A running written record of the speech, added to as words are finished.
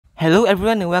Hello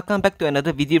everyone and welcome back to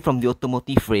another video from the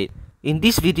Automotive Rate. In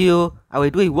this video, I will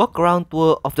do a walk around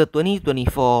tour of the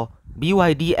 2024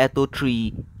 BYD ATTO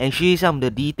 3 and show you some of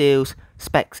the details,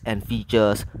 specs and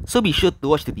features, so be sure to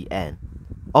watch to the end.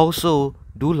 Also,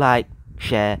 do like,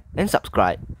 share and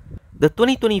subscribe. The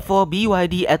 2024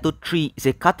 BYD ATTO 3 is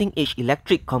a cutting-edge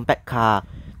electric compact car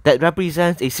that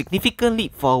represents a significant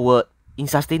leap forward in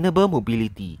sustainable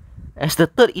mobility. As the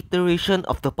third iteration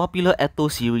of the popular ATTO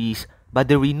series by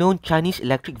the renowned Chinese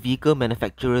electric vehicle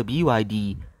manufacturer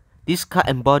BYD, this car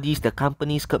embodies the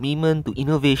company's commitment to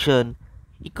innovation,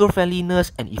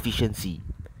 eco-friendliness and efficiency.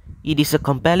 It is a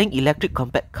compelling electric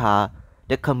compact car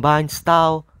that combines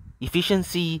style,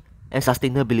 efficiency and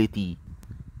sustainability.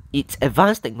 Its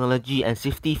advanced technology and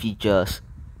safety features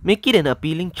make it an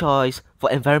appealing choice for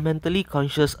environmentally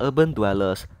conscious urban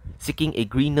dwellers seeking a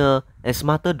greener and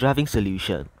smarter driving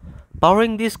solution.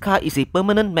 Powering this car is a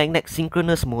permanent magnet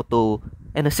synchronous motor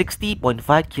and a 60.5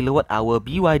 kWh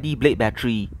BYD blade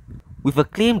battery with a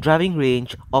claimed driving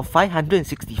range of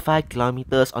 565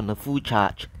 km on a full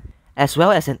charge, as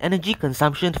well as an energy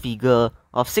consumption figure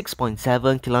of 6.7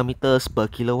 km per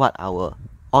kWh.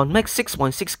 On max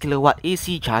 6.6 kW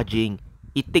AC charging,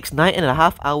 it takes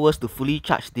 9.5 hours to fully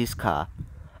charge this car.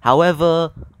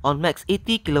 However, on max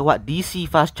 80 kW DC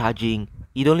fast charging,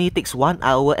 it only takes 1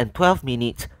 hour and 12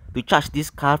 minutes to charge this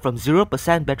car from 0%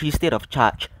 battery state of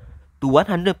charge to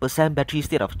 100% battery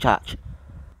state of charge,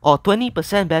 or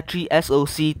 20% battery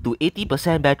SOC to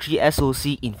 80% battery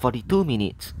SOC in 42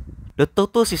 minutes. The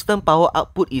total system power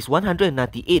output is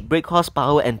 198 brake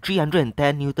horsepower and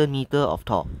 310 Nm of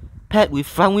torque. Paired with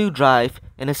front-wheel drive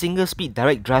and a single-speed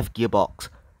direct drive gearbox,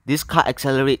 this car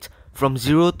accelerates from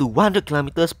 0 to 100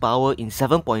 km/h in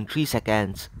 7.3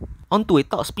 seconds, onto a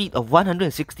top speed of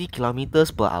 160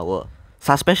 km/h.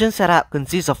 Suspension setup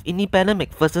consists of independent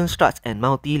McPherson struts and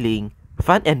multi-link,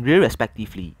 front and rear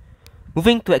respectively.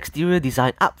 Moving to exterior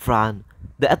design up front,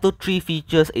 the ATTO 3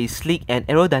 features a sleek and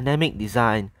aerodynamic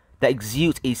design that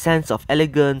exudes a sense of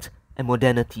elegance and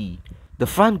modernity. The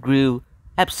front grille,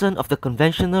 absent of the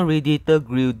conventional radiator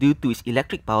grille due to its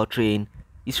electric powertrain,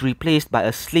 is replaced by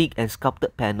a sleek and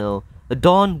sculpted panel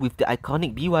adorned with the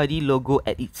iconic BYD logo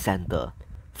at its center.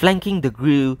 Flanking the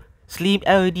grille, slim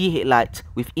LED headlights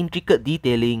with intricate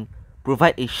detailing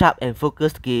provide a sharp and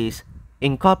focused gaze,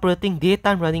 incorporating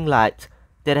daytime running lights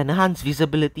that enhance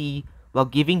visibility while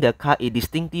giving the car a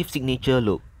distinctive signature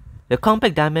look. The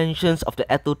compact dimensions of the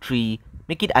ATTO 3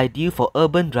 make it ideal for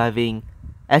urban driving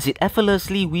as it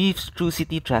effortlessly weaves through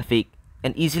city traffic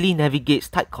and easily navigates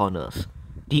tight corners.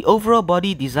 The overall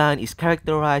body design is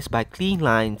characterized by clean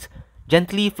lines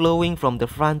gently flowing from the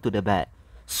front to the back.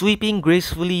 Sweeping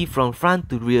gracefully from front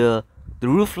to rear, the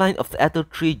roofline of the ATTO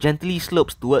 3 gently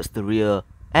slopes towards the rear,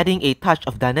 adding a touch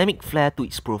of dynamic flair to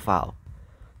its profile.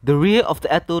 The rear of the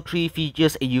ATTO 3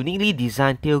 features a uniquely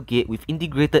designed tailgate with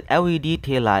integrated LED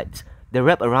taillights that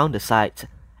wrap around the sides,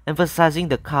 emphasizing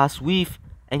the car's width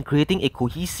and creating a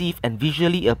cohesive and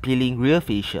visually appealing rear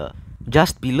fascia.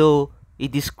 Just below, a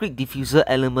discrete diffuser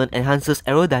element enhances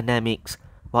aerodynamics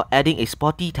while adding a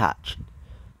sporty touch.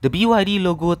 The BYD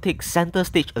logo takes center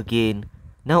stage again,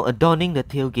 now adorning the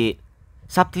tailgate,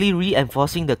 subtly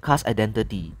reinforcing the car's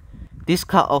identity. This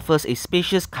car offers a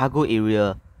spacious cargo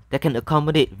area that can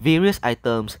accommodate various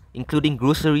items including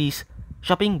groceries,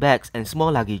 shopping bags and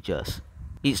small luggages.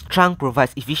 Its trunk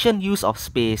provides efficient use of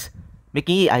space,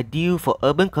 making it ideal for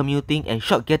urban commuting and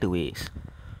short getaways.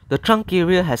 The trunk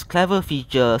area has clever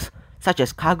features such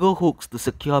as cargo hooks to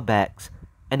secure bags,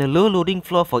 and a low loading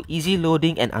floor for easy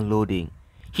loading and unloading.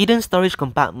 Hidden storage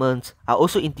compartments are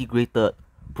also integrated,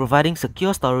 providing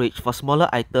secure storage for smaller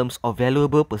items or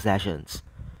valuable possessions.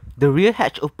 The rear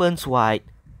hatch opens wide,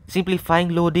 simplifying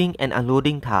loading and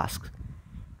unloading tasks.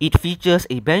 It features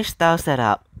a bench-style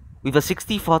setup with a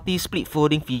 60-40 split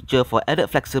folding feature for added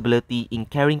flexibility in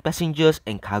carrying passengers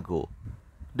and cargo.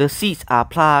 The seats are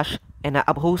plush and are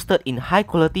upholstered in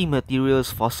high-quality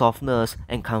materials for softness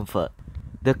and comfort.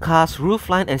 The car's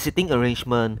roofline and seating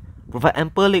arrangement provide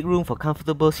ample legroom for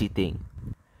comfortable seating.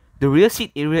 The rear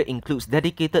seat area includes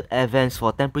dedicated air vents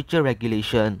for temperature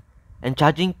regulation and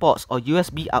charging ports or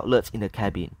USB outlets in the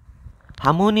cabin.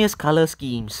 Harmonious color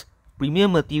schemes,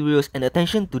 premium materials and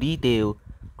attention to detail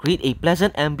create a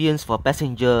pleasant ambience for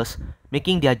passengers,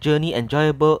 making their journey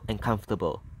enjoyable and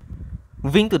comfortable.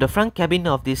 Moving to the front cabin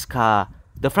of this car,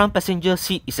 the front passenger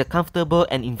seat is a comfortable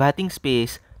and inviting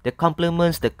space that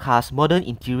complements the car's modern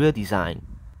interior design.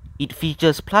 It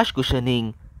features plush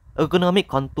cushioning, ergonomic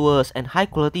contours and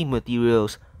high-quality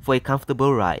materials for a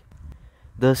comfortable ride.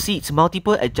 The seat's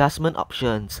multiple adjustment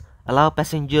options allow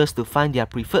passengers to find their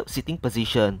preferred seating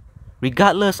position,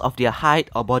 regardless of their height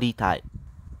or body type.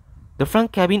 The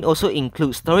front cabin also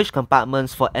includes storage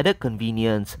compartments for added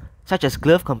convenience, such as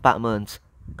glove compartments,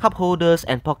 cup holders,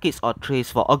 and pockets or trays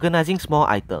for organizing small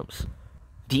items.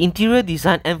 The interior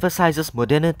design emphasizes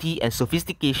modernity and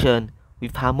sophistication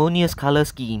with harmonious color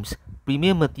schemes,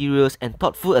 premium materials, and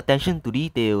thoughtful attention to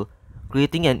detail,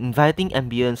 creating an inviting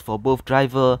ambience for both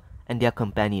driver and their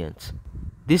companions.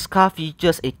 This car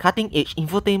features a cutting-edge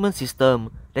infotainment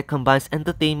system that combines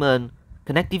entertainment,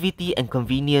 connectivity, and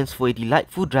convenience for a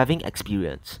delightful driving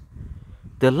experience.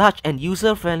 The large and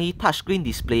user-friendly touchscreen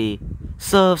display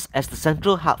serves as the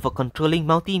central hub for controlling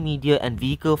multimedia and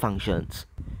vehicle functions.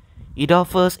 It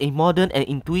offers a modern and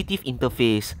intuitive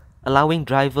interface, allowing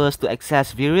drivers to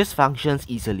access various functions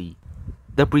easily.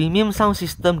 The premium sound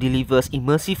system delivers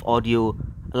immersive audio,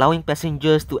 allowing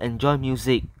passengers to enjoy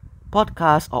music,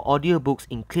 podcasts, or audiobooks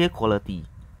in clear quality.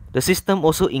 The system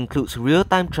also includes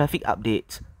real-time traffic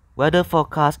updates, weather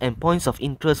forecasts, and points of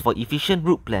interest for efficient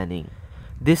route planning.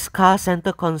 This car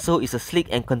center console is a sleek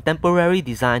and contemporary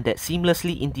design that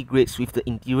seamlessly integrates with the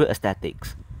interior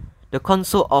aesthetics. The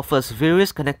console offers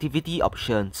various connectivity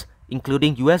options,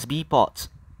 including USB ports,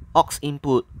 aux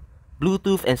input,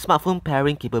 Bluetooth, and smartphone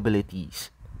pairing capabilities.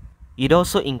 It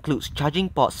also includes charging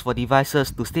ports for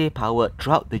devices to stay powered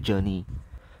throughout the journey.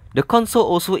 The console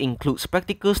also includes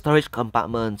practical storage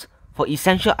compartments for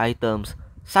essential items,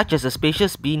 such as a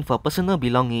spacious bin for personal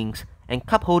belongings and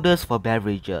cup holders for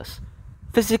beverages.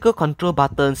 Physical control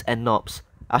buttons and knobs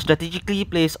are strategically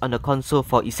placed on the console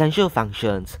for essential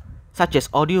functions, such as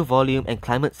audio volume and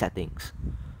climate settings.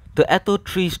 The ATTO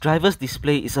 3's driver's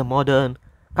display is a modern,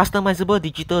 customizable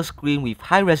digital screen with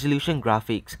high-resolution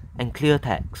graphics and clear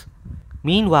text.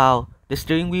 Meanwhile, the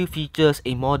steering wheel features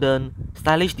a modern,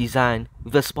 stylish design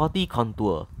with a sporty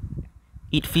contour.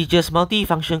 It features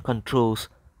multi-function controls,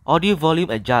 audio volume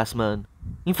adjustment,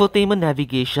 infotainment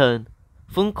navigation,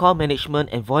 phone call management,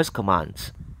 and voice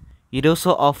commands. It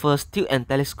also offers tilt and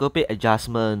telescopic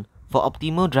adjustment for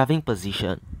optimal driving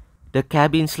position. The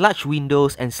cabin's large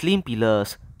windows and slim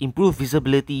pillars improve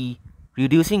visibility,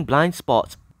 reducing blind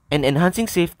spots and enhancing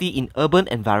safety in urban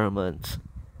environments.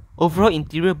 Overall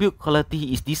interior build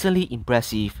quality is decently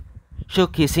impressive,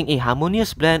 showcasing a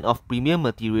harmonious blend of premium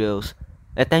materials,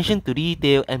 attention to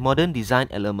detail, and modern design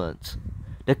elements.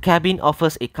 The cabin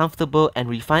offers a comfortable and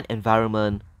refined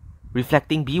environment,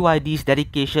 reflecting BYD's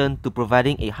dedication to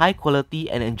providing a high-quality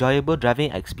and enjoyable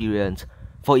driving experience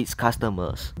for its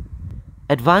customers.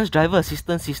 Advanced driver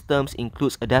assistance systems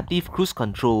includes adaptive cruise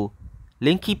control,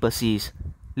 lane keep assist,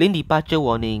 lane departure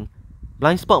warning,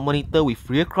 blind spot monitor with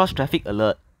rear cross traffic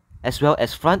alert, as well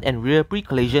as front and rear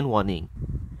pre-collision warning.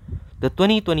 The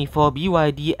 2024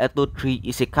 BYD ATTO 3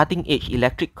 is a cutting-edge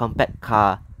electric compact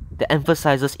car that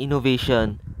emphasizes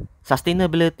innovation,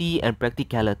 sustainability, and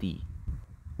practicality.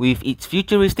 With its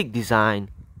futuristic design,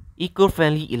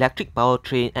 eco-friendly electric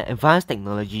powertrain, and advanced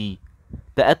technology,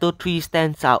 the ATTO 3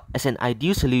 stands out as an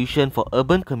ideal solution for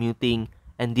urban commuting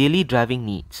and daily driving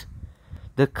needs.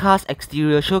 The car's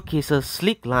exterior showcases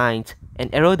sleek lines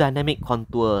and aerodynamic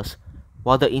contours,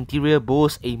 while the interior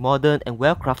boasts a modern and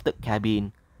well-crafted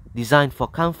cabin designed for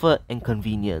comfort and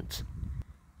convenience.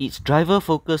 Its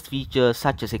driver-focused features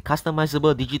such as a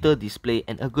customizable digital display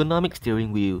and ergonomic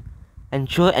steering wheel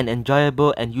ensure an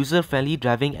enjoyable and user-friendly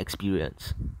driving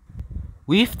experience.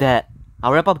 With that,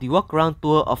 I'll wrap up the walk-around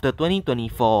tour of the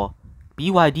 2024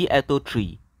 BYD ATTO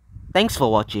 3. Thanks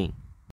for watching.